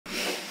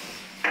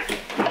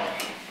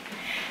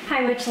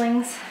Hi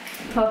witchlings,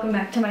 welcome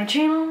back to my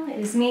channel. It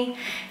is me,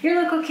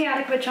 your local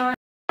chaotic witch on.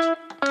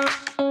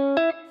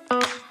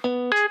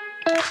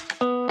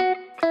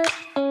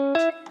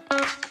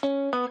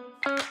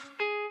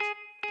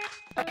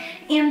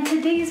 And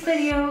today's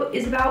video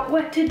is about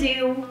what to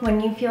do when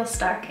you feel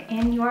stuck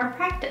in your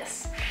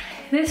practice.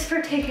 This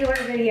particular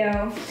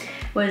video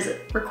was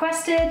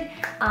requested,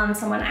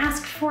 someone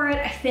asked for it,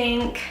 I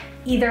think,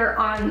 either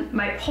on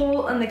my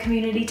poll on the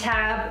community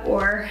tab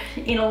or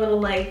in a little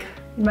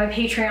my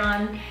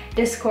Patreon,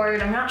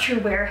 Discord. I'm not sure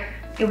where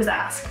it was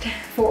asked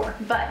for,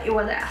 but it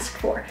was asked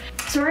for.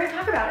 So we're gonna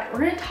talk about it. We're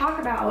gonna talk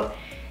about,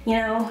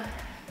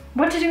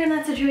 what to do in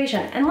that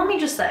situation. And let me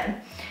just say,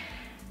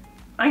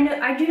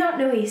 I do not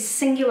know a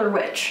singular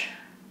witch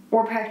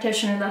or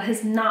practitioner that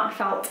has not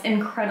felt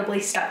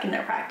incredibly stuck in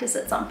their practice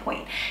at some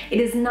point.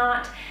 It is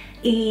not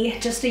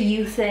just a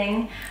you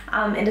thing.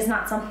 It is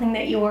not something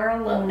that you are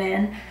alone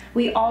in.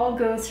 We all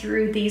go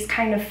through these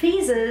kind of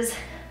phases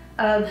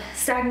of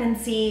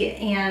stagnancy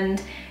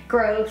and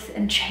growth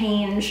and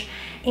change.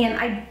 And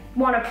I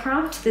want to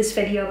prompt this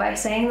video by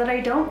saying that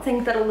I don't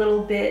think that a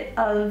little bit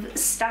of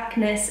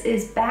stuckness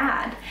is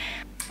bad.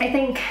 I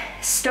think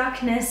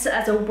stuckness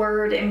as a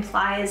word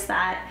implies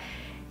that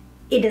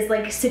it is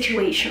like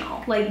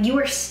situational, like you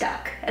are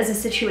stuck as a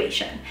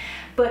situation.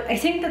 But I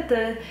think that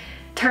the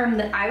term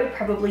that I would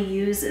probably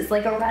use is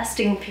like a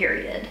resting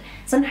period.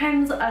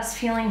 Sometimes us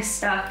feeling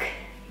stuck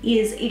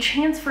is a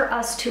chance for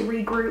us to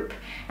regroup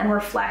and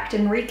reflect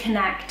and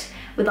reconnect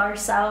with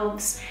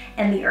ourselves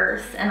and the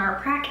earth and our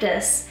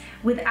practice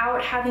without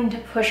having to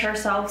push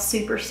ourselves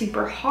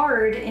super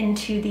hard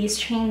into these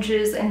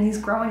changes and these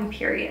growing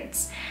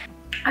periods.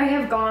 I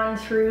have gone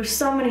through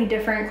so many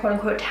different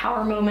quote-unquote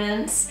tower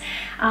moments,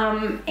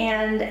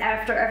 and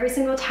after every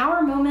single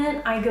tower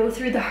moment, I go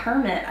through the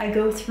hermit. I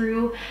go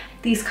through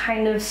these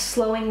kind of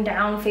slowing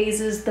down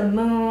phases, the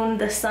moon,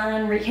 the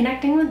sun,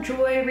 reconnecting with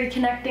joy,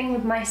 reconnecting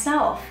with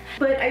myself.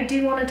 But I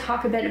do want to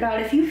talk a bit about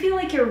if you feel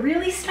like you're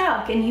really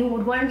stuck and you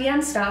would want to be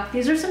unstuck,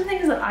 these are some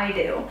things that I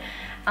do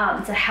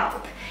to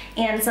help,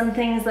 and some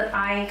things that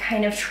I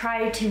kind of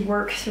try to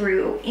work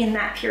through in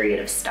that period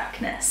of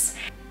stuckness.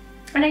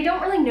 And I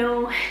don't really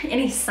know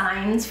any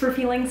signs for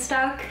feeling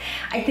stuck.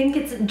 I think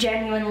it's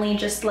genuinely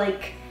just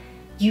like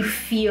you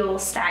feel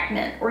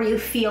stagnant or you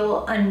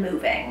feel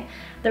unmoving.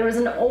 There was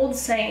an old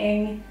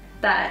saying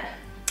that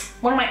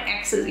one of my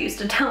exes used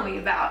to tell me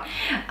about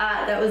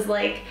that was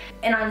like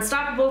an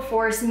unstoppable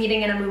force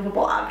meeting an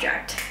immovable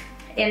object.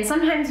 And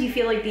sometimes you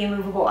feel like the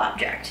immovable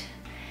object.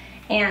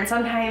 And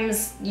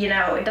sometimes,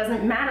 it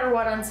doesn't matter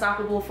what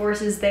unstoppable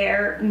force is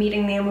there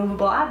meeting the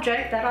immovable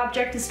object, that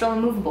object is still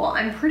immovable.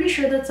 I'm pretty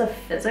sure that's a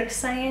physics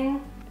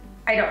saying.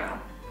 I don't know.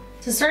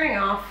 So starting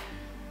off,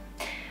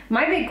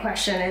 my big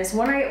question is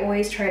one I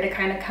always try to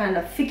kind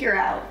of figure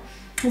out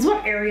is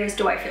what areas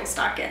do I feel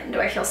stuck in? Do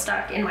I feel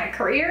stuck in my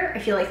career? I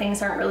feel like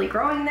things aren't really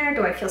growing there.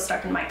 Do I feel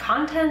stuck in my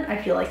content? I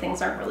feel like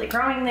things aren't really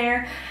growing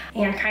there.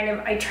 And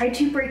I try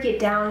to break it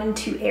down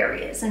into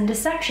areas, into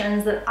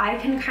sections that I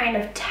can kind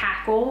of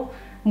tackle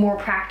more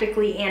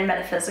practically and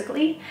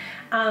metaphysically.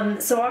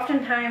 So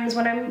oftentimes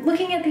when I'm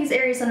looking at these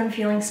areas that I'm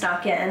feeling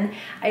stuck in,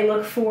 I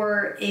look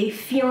for a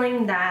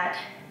feeling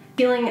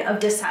of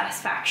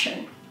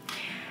dissatisfaction.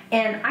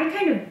 And I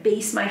kind of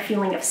base my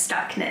feeling of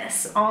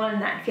stuckness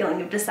on that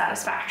feeling of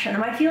dissatisfaction.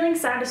 Am I feeling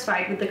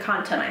satisfied with the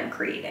content I'm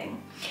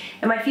creating?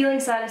 Am I feeling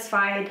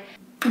satisfied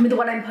with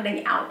what I'm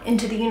putting out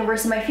into the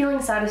universe? Am I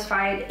feeling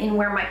satisfied in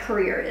where my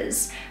career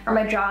is, or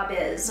my job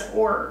is,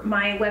 or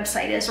my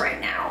website is right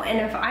now? And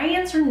if I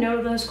answer no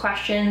to those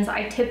questions,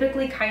 I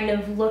typically kind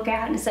of look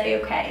at and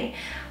say, okay,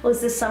 well, is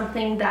this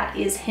something that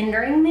is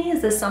hindering me?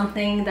 Is this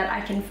something that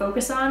I can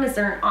focus on? Is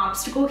there an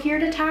obstacle here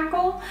to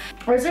tackle?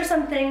 Or is there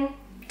something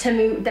to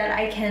move that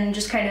I can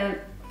just kind of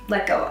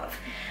let go of?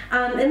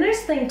 And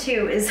this thing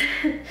too is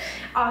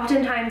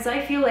oftentimes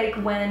I feel like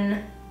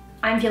when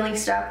I'm feeling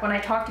stuck, when I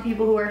talk to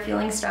people who are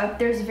feeling stuck,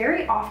 there's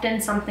very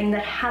often something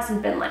that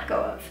hasn't been let go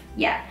of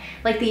yet,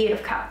 like the Eight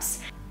of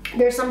Cups.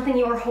 There's something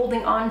you are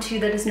holding on to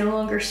that is no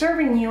longer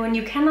serving you, and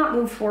you cannot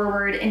move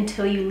forward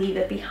until you leave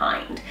it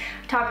behind.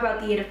 I talk about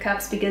the Eight of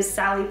Cups because,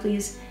 Sally,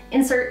 please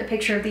insert a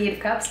picture of the Eight of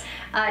Cups.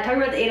 I talk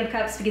about the Eight of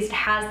Cups because it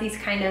has these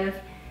kind of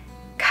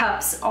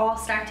cups all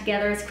stacked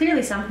together. It's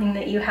clearly something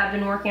that you have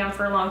been working on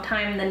for a long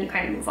time, and then you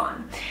kind of move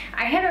on.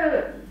 I had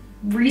a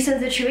recent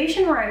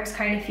situation where I was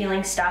kind of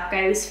feeling stuck.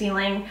 I was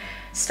feeling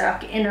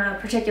stuck in a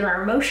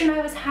particular emotion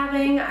I was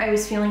having. I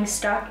was feeling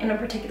stuck in a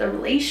particular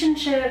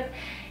relationship.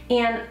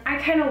 And I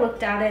kind of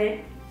looked at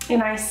it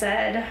and I looked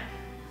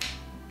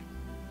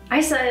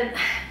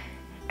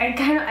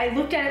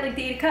at it like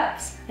the Eight of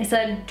Cups. I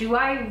said, do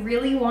I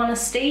really want to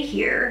stay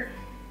here?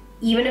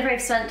 Even if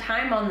I've spent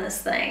time on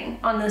this thing,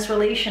 on this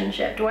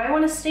relationship, do I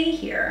want to stay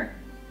here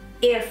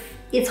if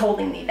it's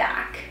holding me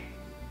back?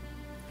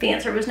 The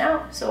answer was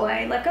no, so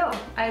I let go.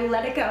 I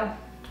let it go.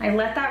 I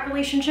let that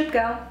relationship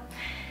go.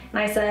 And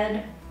I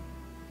said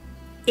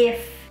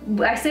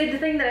the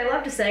thing that I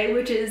love to say,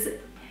 which is,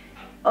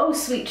 oh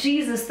sweet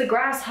Jesus, the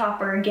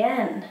grasshopper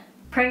again.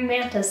 Praying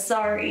mantis,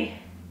 sorry.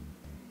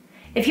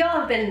 If y'all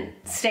have been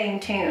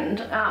staying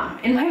tuned,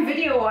 in my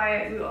video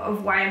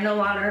of why I'm no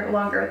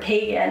longer a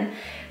pagan,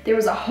 there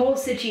was a whole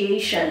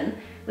situation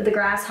with the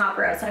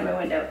grasshopper outside my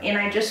window,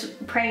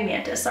 and praying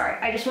mantis, sorry.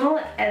 I just wanna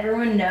let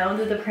everyone know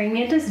that the praying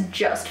mantis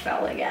just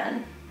fell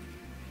again.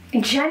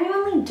 I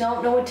genuinely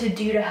don't know what to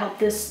do to help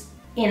this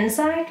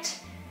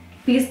insect,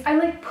 because I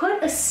like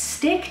put a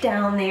stick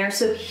down there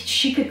so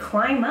she could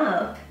climb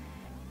up.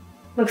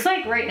 Looks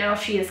like right now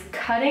she is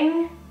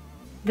cutting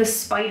the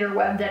spider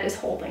web that is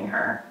holding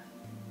her.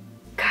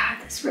 God,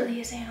 this really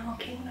is Animal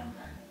Kingdom.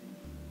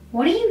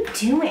 What are you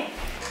doing?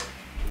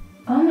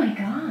 Oh my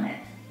God.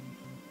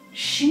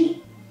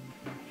 She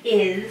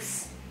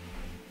is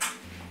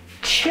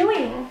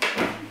chewing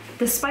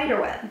the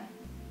spider web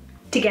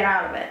to get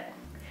out of it.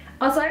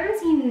 Also, I haven't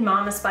seen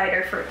Mama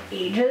Spider for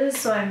ages,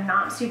 so I'm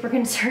not super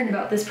concerned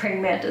about this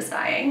praying mantis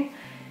dying.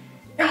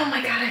 Oh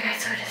my God, I got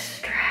so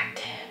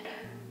distracted.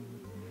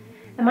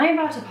 Am I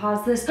about to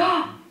pause this?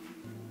 Oh,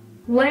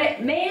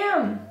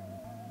 ma'am,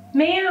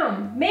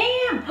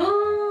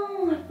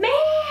 oh,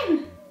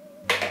 ma'am.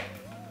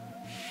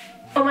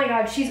 Oh my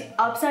God, she's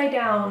upside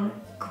down,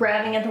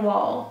 grabbing at the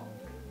wall.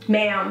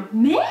 Ma'am.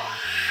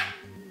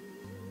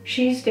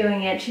 She's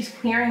doing it. She's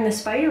clearing the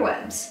spider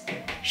webs.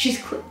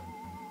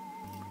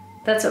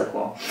 That's so cool.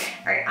 All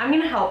right, I'm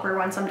gonna help her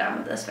once I'm done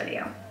with this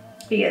video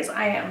because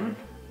I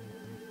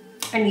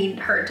need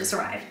her to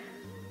survive.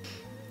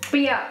 But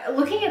yeah,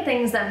 looking at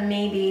things that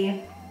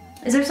maybe,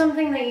 is there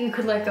something that you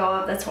could let go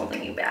of that's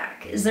holding you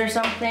back? Is there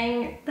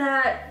something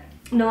that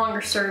no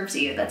longer serves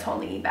you that's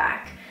holding you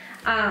back?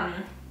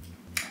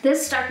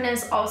 This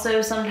stuckness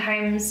also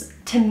sometimes,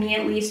 to me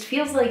at least,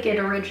 feels like it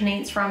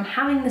originates from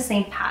having the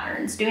same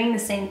patterns, doing the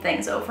same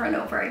things over and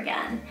over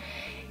again.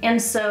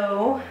 And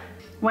so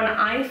when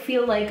I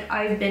feel like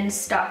I've been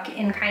stuck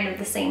in kind of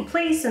the same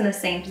place, in the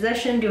same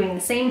position, doing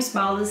the same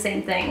spell, the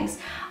same things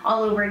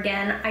all over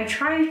again, I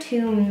try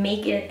to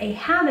make it a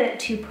habit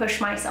to push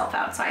myself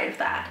outside of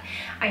that.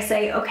 I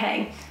say,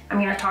 okay, I'm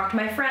gonna talk to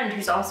my friend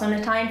who's also an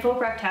Italian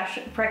folk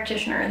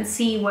practitioner and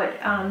see what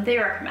they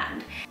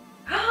recommend.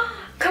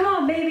 Come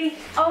on, baby.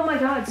 Oh my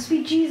God,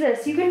 sweet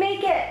Jesus, you can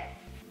make it.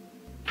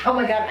 Oh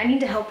my God, I need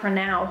to help her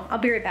now. I'll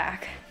be right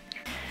back.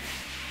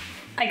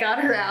 I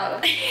got her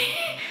out.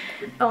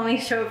 Let me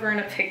show her in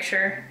a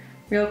picture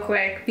real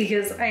quick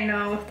because I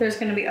know there's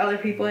gonna be other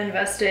people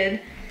invested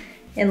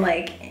in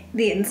like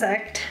the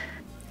insect.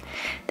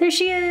 There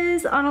she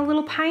is on a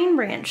little pine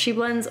branch. She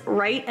blends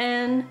right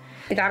in.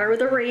 I got her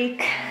with a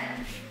rake.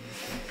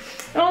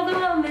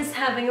 Although I'll miss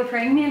having a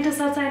praying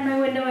mantis outside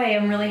my window, I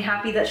am really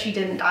happy that she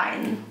didn't die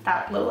in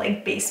that little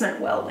like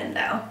basement well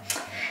window.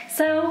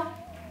 So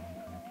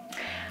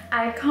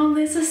I call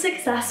this a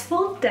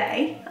successful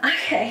day.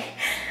 Okay,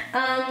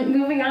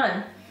 moving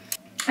on.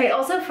 I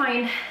also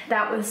find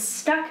that with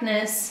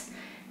stuckness,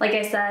 like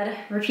I said,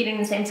 repeating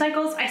the same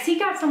cycles, I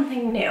seek out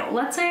something new.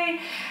 Let's say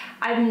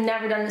I've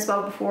never done this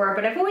spell before,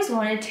 but I've always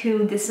wanted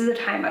to. This is the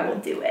time I will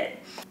do it.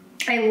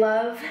 I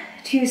love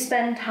to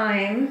spend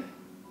time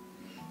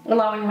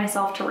allowing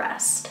myself to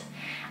rest.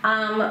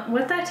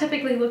 What that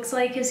typically looks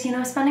like is, you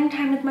know, spending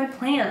time with my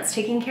plants,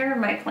 taking care of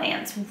my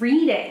plants,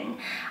 reading,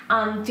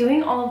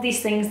 doing all of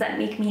these things that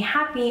make me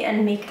happy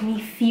and make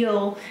me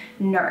feel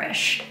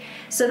nourished.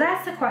 So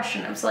that's the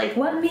question of like,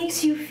 what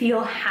makes you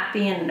feel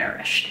happy and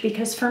nourished?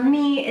 Because for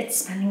me, it's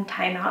spending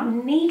time out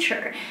in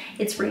nature.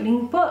 It's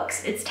reading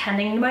books, it's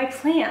tending to my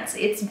plants,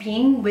 it's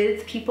being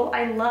with people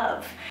I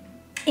love.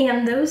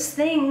 And those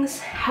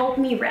things help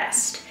me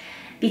rest.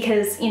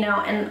 Because, you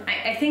know, and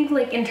I think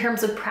like in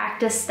terms of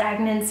practice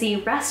stagnancy,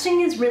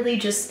 resting is really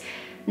just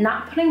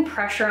not putting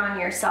pressure on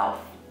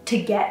yourself to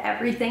get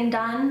everything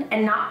done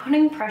and not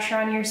putting pressure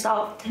on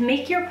yourself to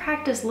make your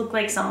practice look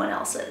like someone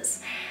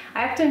else's.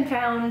 I often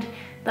found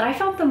that I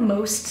felt the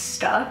most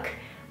stuck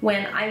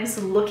when I was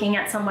looking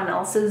at someone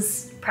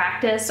else's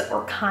practice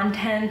or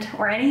content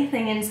or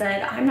anything and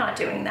said, I'm not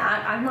doing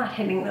that, I'm not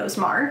hitting those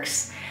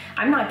marks,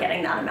 I'm not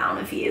getting that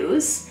amount of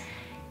views.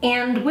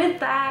 And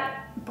with that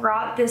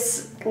brought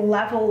this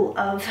level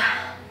of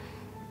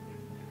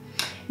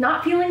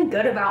not feeling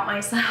good about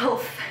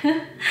myself,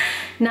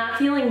 not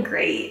feeling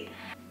great.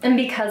 And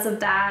because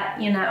of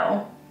that, you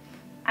know,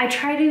 I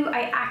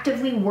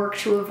actively work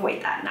to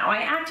avoid that now. I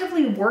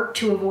actively work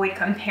to avoid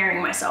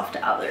comparing myself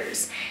to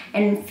others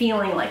and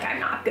feeling like I'm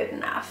not good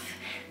enough.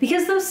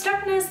 Because those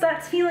stuckness,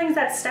 that feelings,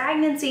 that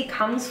stagnancy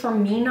comes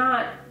from me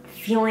not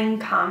feeling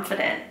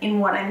confident in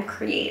what I'm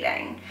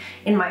creating,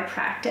 in my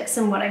practice,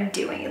 and what I'm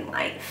doing in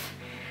life.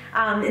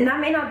 And that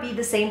may not be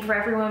the same for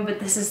everyone, but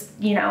this is,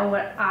 you know,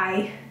 what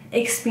I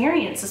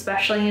experience,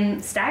 especially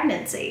in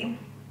stagnancy.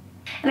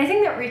 And I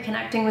think that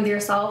reconnecting with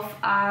yourself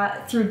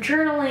through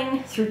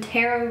journaling, through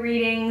tarot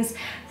readings,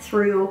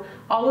 through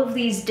all of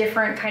these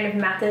different kind of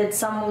methods,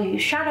 some will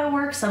use shadow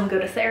work, some go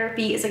to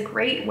therapy, is a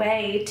great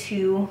way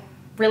to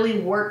really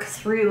work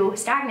through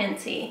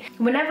stagnancy.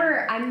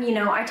 Whenever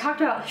I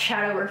talked about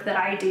shadow work that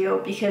I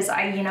do because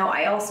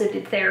I also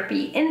did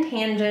therapy in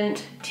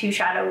tangent to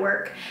shadow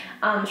work.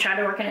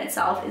 Shadow work in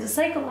itself is a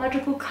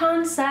psychological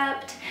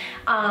concept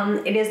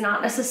It is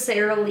not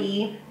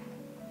necessarily,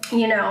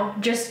 you know,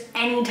 just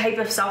any type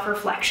of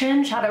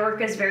self-reflection. Shadow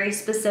work is very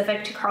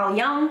specific to Carl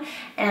Jung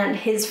and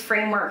his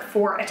framework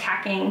for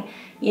attacking,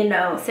 you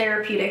know,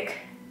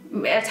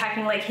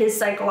 attacking like his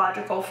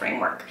psychological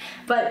framework.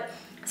 But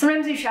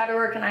sometimes I do shadow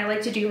work, and I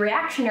like to do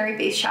reactionary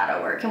based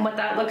shadow work. And what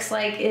that looks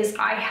like is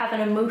I have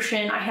an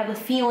emotion, I have a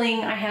feeling,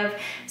 I have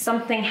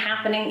something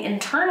happening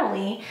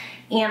internally,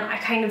 and I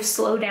kind of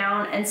slow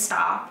down and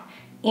stop,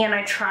 and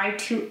I try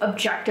to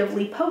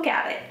objectively poke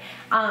at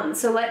it.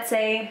 So let's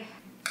say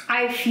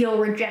I feel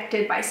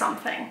rejected by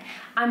something.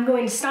 I'm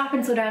going to stop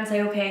and slow down and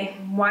say, okay,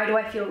 why do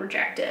I feel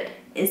rejected?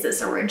 Is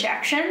this a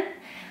rejection?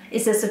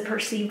 Is this a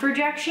perceived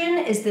rejection?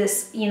 Is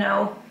this, you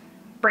know,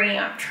 bringing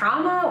up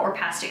trauma or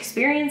past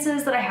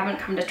experiences that I haven't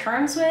come to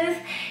terms with?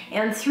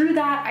 And through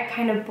that, I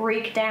kind of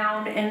break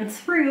down and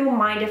through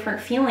my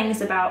different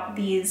feelings about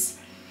these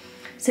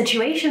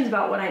situations,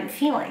 about what I'm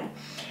feeling.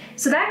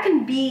 So that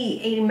can be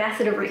a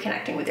method of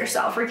reconnecting with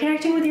yourself,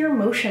 reconnecting with your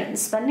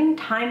emotions, spending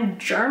time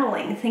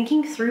journaling,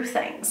 thinking through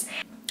things.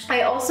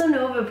 I also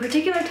know of a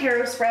particular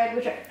tarot spread,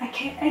 which I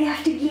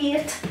have to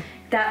get,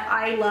 that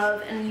I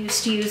love and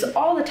used to use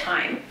all the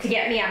time to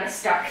get me out of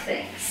stuck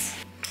things.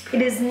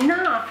 It is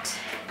not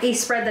a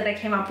spread that I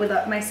came up with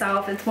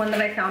myself. It's one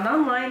that I found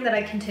online that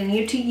I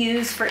continue to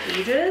use for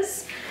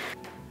ages.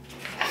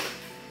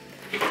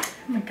 Oh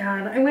my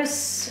God, I wish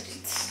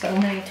so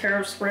many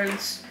tarot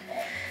spreads.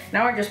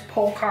 Now I just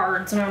pull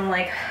cards and I'm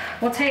like,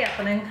 what's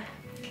happening?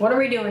 What are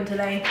we doing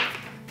today?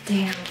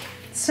 Damn,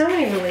 so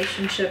many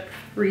relationship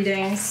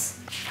readings.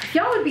 If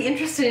y'all would be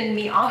interested in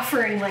me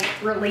offering like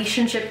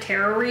relationship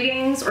tarot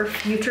readings or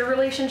future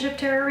relationship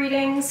tarot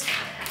readings,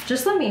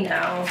 just let me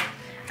know.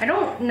 I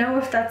don't know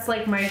if that's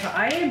like my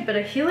vibe, but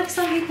I feel like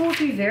some people would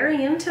be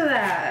very into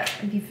that.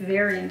 I'd be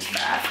very into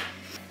that.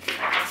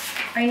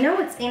 I know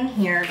it's in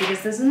here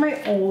because this is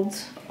my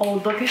old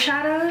book of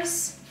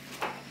shadows.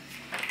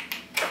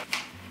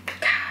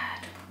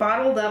 God,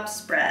 bottled up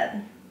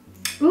spread.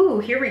 Ooh,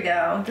 here we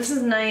go. This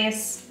is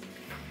nice.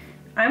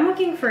 I'm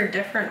looking for a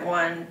different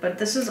one, but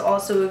this is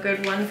also a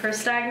good one for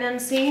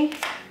stagnancy.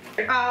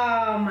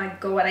 Oh my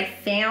God, I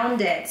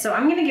found it. So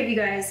I'm gonna give you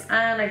guys,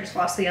 and I just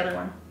lost the other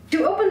one.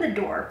 To open the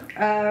door,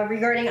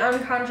 regarding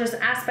unconscious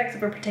aspects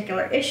of a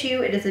particular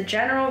issue, it is a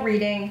general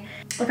reading.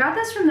 I got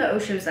this from the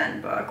Osho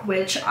Zen book,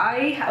 which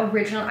I had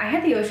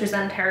the Osho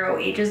Zen tarot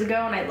ages ago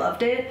and I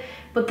loved it,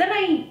 but then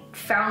I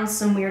found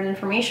some weird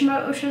information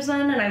about Osho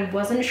Zen and I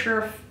wasn't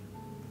sure if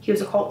he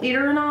was a cult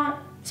leader or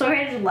not, so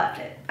I just left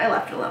it. I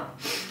left it alone.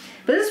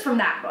 But this is from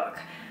that book,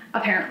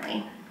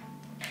 apparently.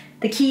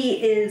 The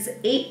key is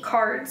 8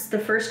 cards. The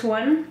first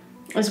one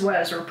is what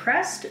is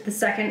repressed. The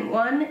second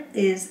one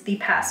is the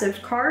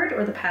passive card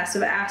or the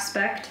passive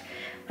aspect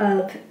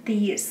of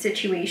the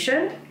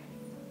situation.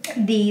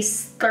 The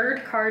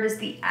third card is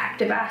the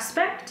active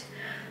aspect.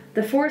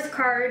 The fourth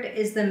card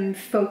is the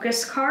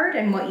focus card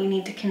and what you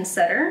need to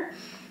consider.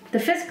 The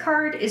fifth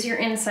card is your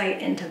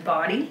insight into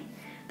body.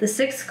 The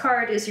sixth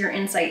card is your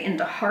insight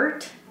into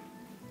heart.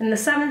 And the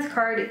seventh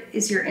card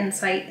is your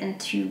insight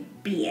into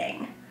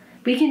being.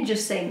 We can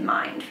just say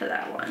mind for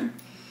that one.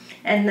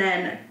 And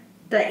then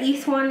the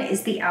 8th one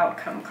is the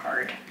outcome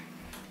card.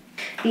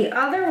 The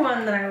other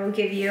one that I will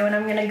give you, and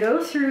I'm gonna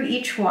go through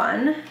each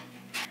one,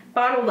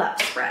 bottled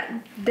up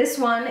spread. This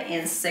one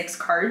is 6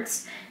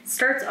 cards. It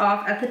starts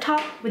off at the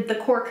top with the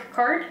cork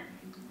card.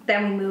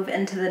 Then we move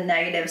into the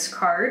negatives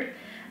card,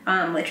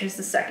 which is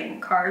the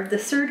second card. The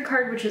third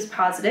card, which is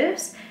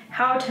positives,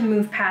 how to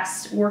move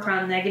past, work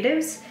on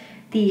negatives,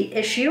 the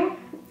issue,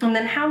 and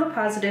then how the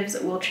positives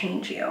will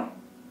change you.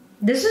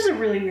 This is a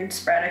really weird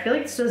spread. I feel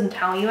like this doesn't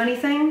tell you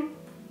anything.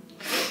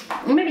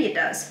 Maybe it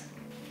does.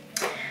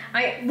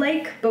 I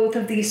like both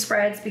of these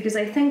spreads because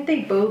I think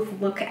they both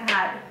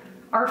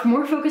are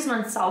more focused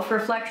on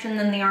self-reflection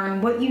than they are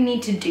on what you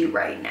need to do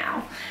right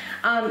now.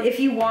 If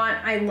you want,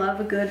 I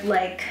love a good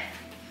like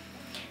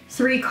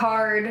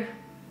 3-card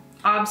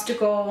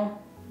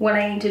obstacle, what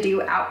I need to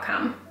do,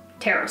 outcome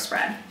tarot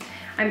spread.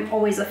 I'm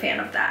always a fan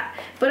of that.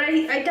 But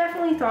I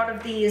definitely thought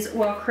of these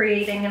while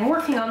creating and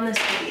working on this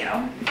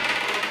video.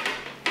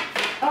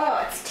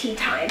 Oh, it's tea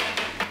time.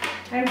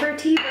 Time for a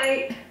tea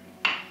break.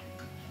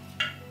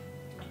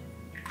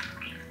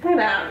 Look at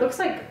that, it looks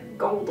like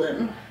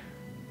golden.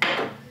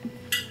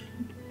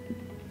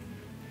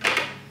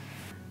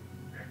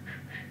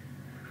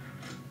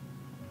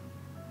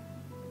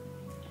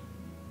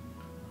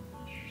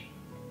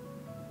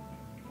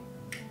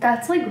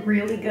 That's like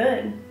really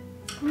good.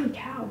 Holy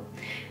cow.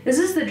 This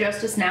is the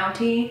Justice Now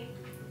tea.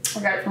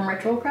 I got it from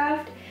Ritual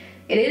Craft.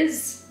 It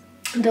is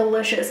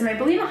delicious, and I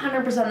believe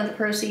 100% of the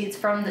proceeds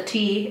from the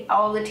tea,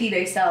 all the tea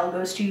they sell,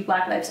 goes to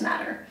Black Lives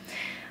Matter,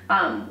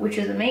 which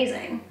is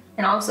amazing,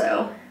 and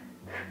also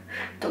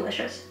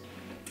delicious.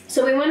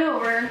 So we went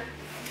over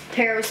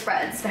tarot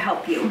spreads to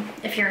help you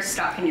if you're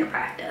stuck in your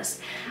practice.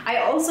 I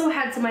also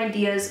had some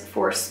ideas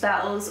for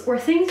spells or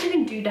things you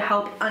can do to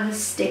help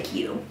unstick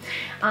you.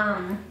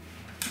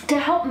 to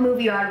help move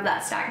you out of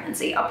that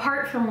stagnancy.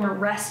 Apart from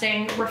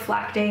resting,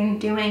 reflecting,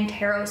 doing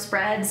tarot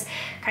spreads,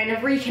 kind of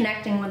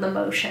reconnecting with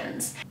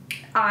emotions,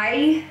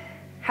 I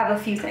have a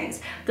few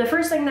things. The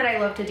first thing that I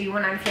love to do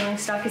when I'm feeling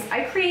stuck is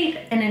I create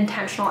an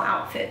intentional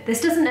outfit. This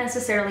doesn't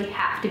necessarily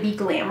have to be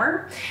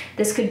glamour.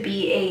 This could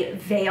be a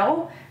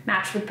veil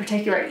matched with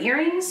particular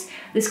earrings.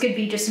 This could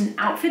be just an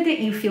outfit that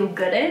you feel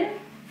good in.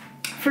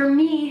 For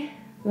me,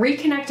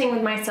 reconnecting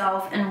with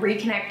myself and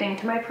reconnecting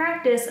to my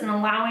practice and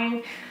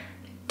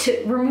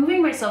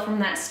removing myself from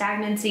that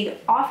stagnancy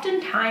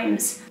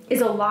oftentimes is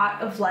a lot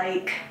of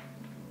like,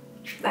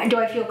 do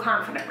I feel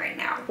confident right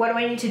now? What do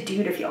I need to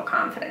do to feel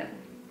confident?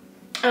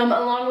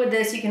 Along with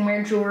this, you can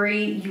wear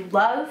jewelry you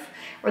love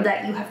or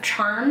that you have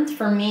charmed.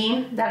 For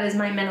me, that is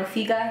my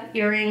Menofiga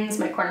earrings,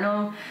 my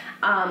cornot.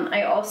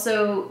 I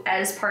also,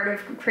 as part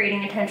of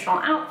creating intentional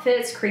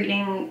outfits,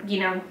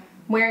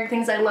 wearing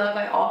things I love,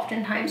 I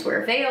oftentimes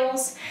wear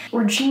veils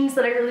or jeans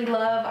that I really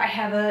love. I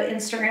have an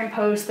Instagram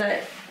post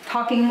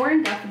talking more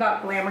in depth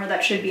about glamour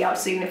that should be out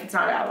soon if it's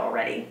not out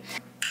already.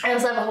 I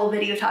also have a whole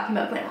video talking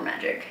about glamour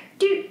magic.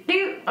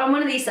 On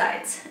one of these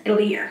sides, it'll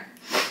be here.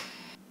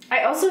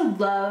 I also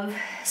love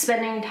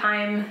spending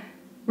time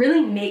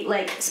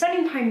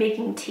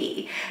making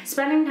tea,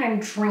 spending time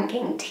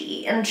drinking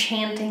tea and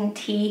chanting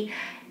tea,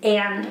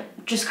 and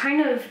just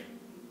kind of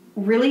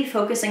really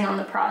focusing on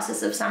the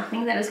process of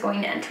something that is going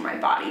to enter my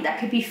body. That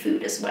could be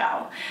food as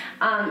well.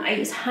 I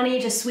use honey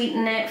to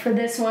sweeten it. For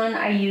this one,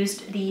 I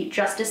used the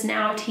Justice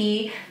Now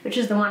tea, which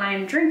is the one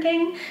I'm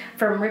drinking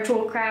from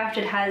Ritual Craft.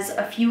 It has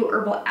a few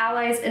herbal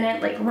allies in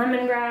it, like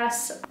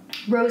lemongrass,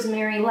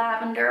 rosemary,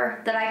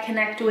 lavender that I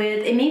connect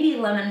with. It may be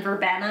lemon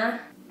verbena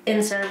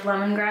instead of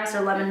lemongrass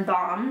or lemon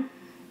balm,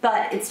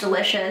 but it's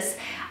delicious.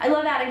 I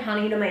love adding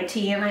honey to my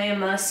tea, and I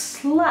am a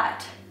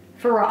slut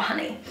for raw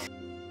honey.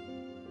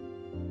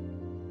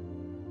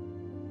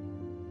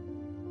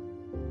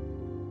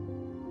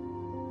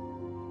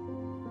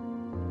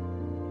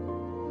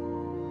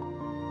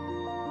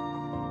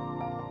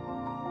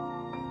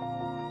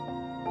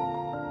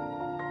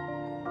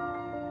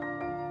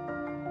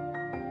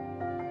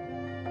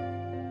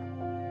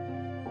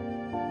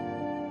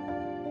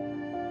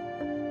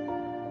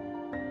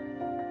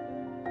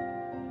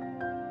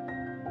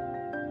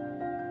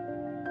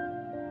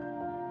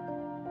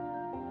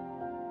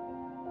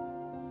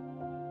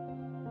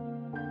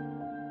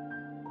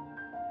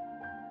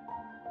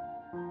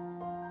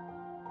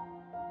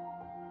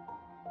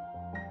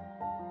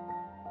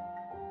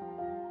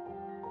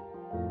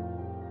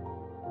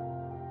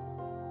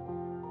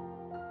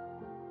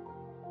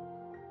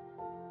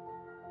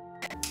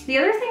 The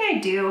other thing I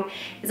do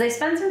is I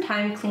spend some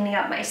time cleaning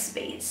up my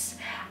space.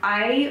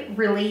 I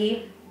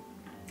really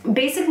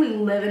basically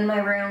live in my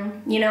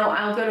room. You know,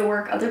 I'll go to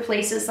work other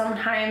places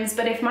sometimes,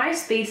 but if my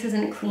space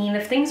isn't clean,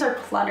 if things are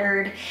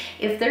cluttered,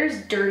 if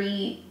there's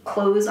dirty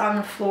clothes on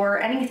the floor,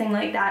 anything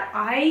like that,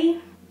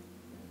 I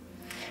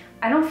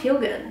don't feel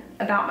good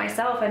about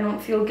myself. I don't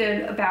feel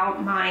good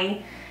about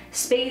my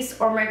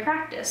space or my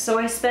practice. So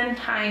I spend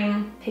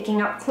time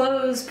picking up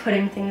clothes,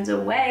 putting things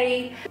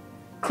away,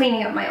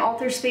 cleaning up my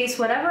altar space,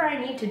 whatever I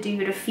need to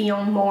do to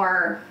feel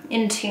more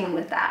in tune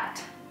with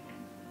that.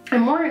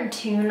 I'm more in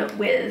tune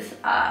with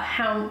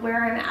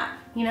where I'm at,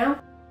 you know?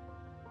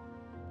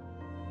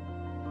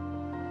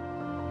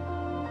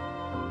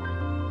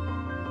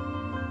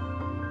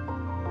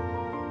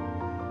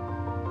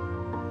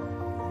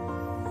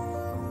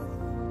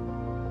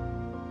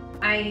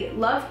 I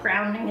love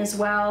grounding as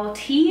well.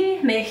 Tea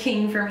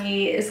making for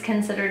me is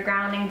considered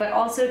grounding, but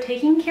also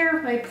taking care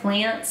of my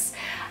plants,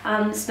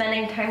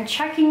 spending time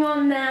checking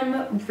on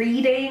them,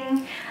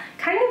 reading,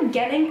 kind of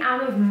getting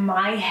out of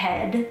my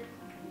head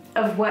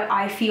of what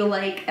I feel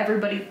like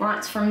everybody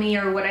wants from me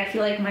or what I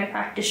feel like my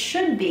practice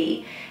should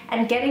be,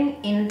 and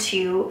getting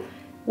into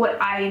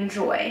what I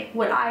enjoy,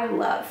 what I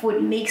love,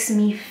 what makes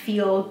me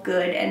feel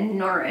good and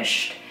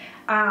nourished.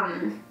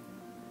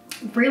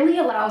 Really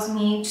allows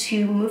me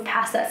to move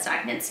past that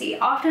stagnancy.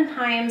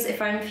 Oftentimes,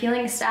 if I'm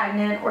feeling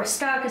stagnant or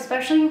stuck,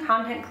 especially in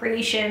content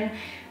creation,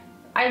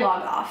 I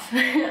log off.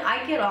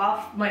 I get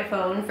off my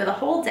phone for the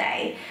whole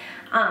day.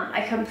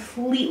 I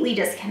completely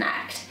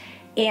disconnect.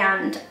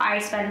 And I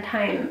spend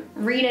time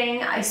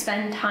reading, I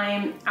spend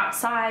time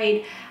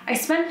outside, I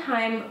spend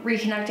time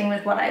reconnecting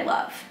with what I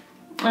love.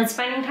 And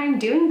spending time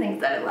doing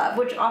things that I love,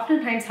 which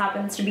oftentimes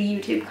happens to be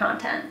YouTube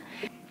content.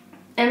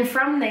 And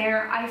from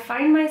there, I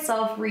find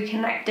myself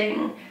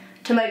reconnecting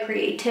to my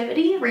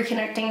creativity,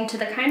 reconnecting to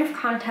the kind of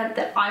content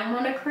that I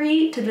want to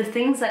create, to the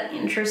things that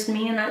interest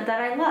me and that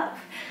I love.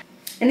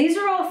 And these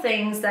are all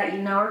things that, you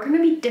know, are going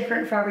to be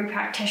different for every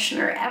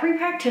practitioner.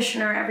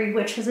 Every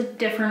witch has a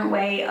different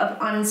way of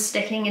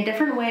unsticking, a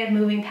different way of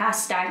moving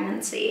past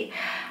stagnancy.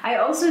 I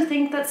also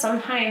think that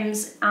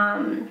sometimes,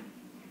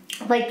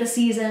 like the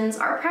seasons,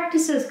 our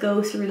practices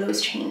go through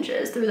those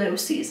changes, through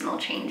those seasonal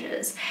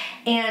changes.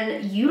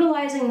 And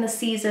utilizing the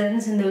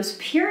seasons and those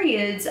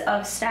periods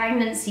of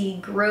stagnancy,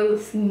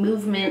 growth,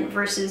 movement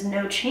versus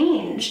no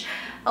change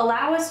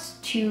allow us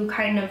to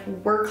kind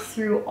of work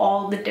through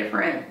all the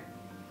different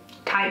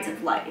tides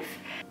of life.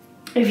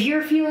 If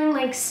you're feeling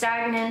like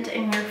stagnant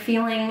and you're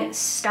feeling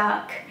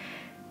stuck,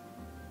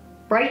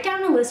 write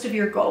down a list of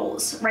your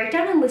goals. Write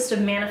down a list of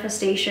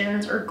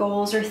manifestations or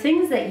goals or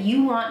things that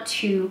you want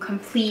to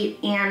complete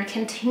and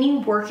continue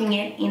working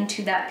it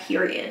into that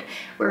period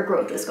where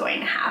growth is going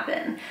to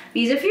happen.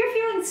 Because if you're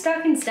feeling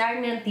stuck and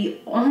stagnant, the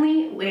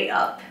only way is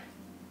up.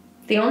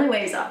 The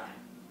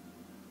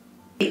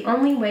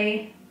only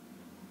way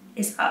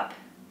is up.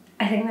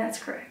 I think that's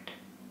correct.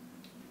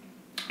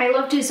 I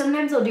love to,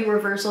 sometimes I'll do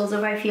reversals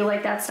if I feel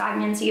like that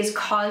stagnancy is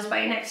caused by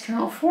an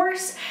external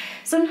force.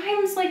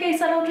 Sometimes, like I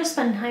said, I'll just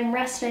spend time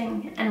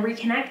resting and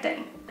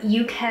reconnecting.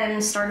 You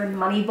can start a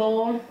money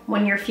bowl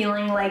when you're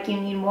feeling like you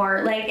need more.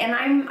 And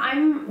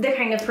I'm the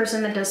kind of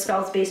person that does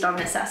spells based on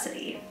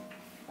necessity.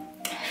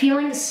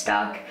 Feeling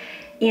stuck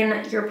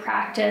in your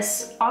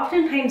practice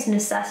oftentimes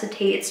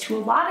necessitates to a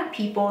lot of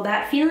people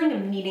that feeling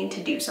of needing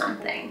to do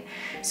something.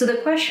 So the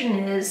question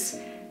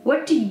is,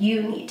 what do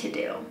you need to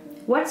do?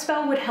 What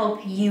spell would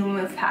help you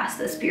move past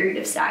this period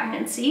of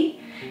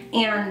stagnancy?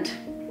 And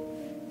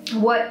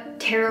what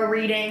tarot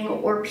reading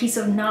or piece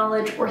of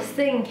knowledge or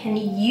thing can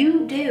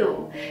you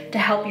do to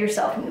help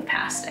yourself move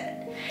past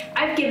it?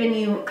 I've given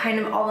you kind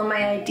of all of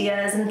my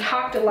ideas and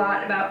talked a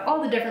lot about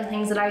all the different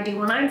things that I do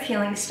when I'm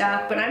feeling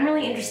stuck, but I'm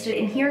really interested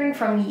in hearing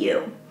from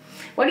you.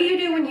 What do you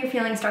do when you're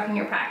feeling stuck in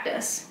your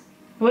practice?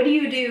 What do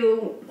you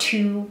do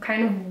to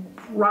kind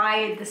of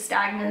ride the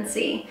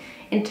stagnancy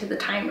into the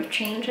time of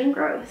change and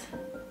growth?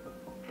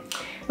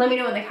 Let me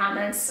know in the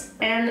comments.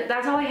 And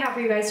that's all I have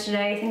for you guys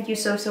today. Thank you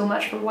so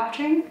much for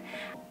watching.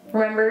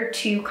 Remember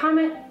to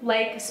comment,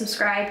 like,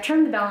 subscribe,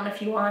 turn the bell on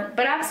if you want,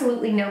 but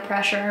absolutely no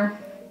pressure.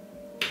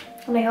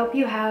 And I hope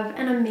you have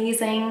an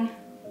amazing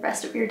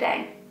rest of your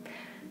day.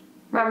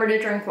 Remember to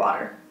drink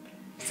water.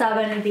 Sa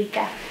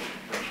benedica.